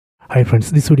Hi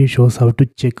friends, this video shows how to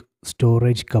check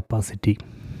storage capacity.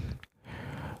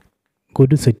 Go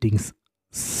to settings,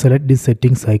 select the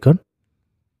settings icon,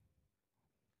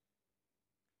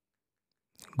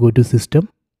 go to system,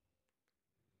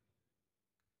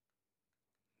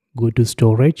 go to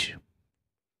storage.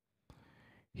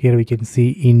 Here we can see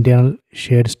internal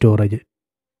shared storage,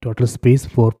 total space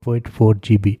 4.4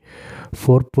 GB.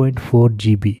 4.4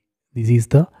 GB, this is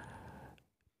the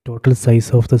total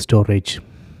size of the storage.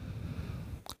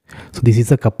 So this is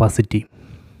the capacity.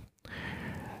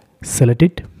 Select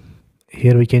it.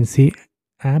 Here we can see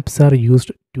apps are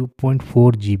used 2.4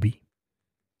 GB.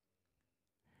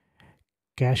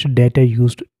 Cache data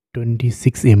used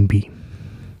 26 MB.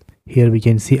 Here we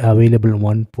can see available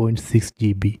 1.6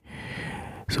 GB.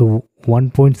 So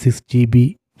 1.6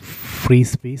 GB free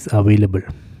space available.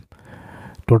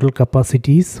 Total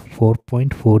capacity is 4.4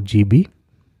 GB.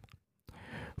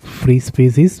 Free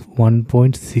space is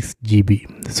 1.6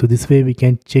 GB. So this way we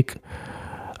can check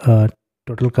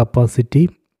total capacity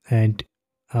and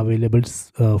available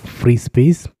free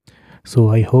space.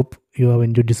 So I hope you have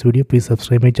enjoyed this video. Please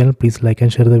subscribe my channel. Please like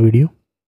and share the video.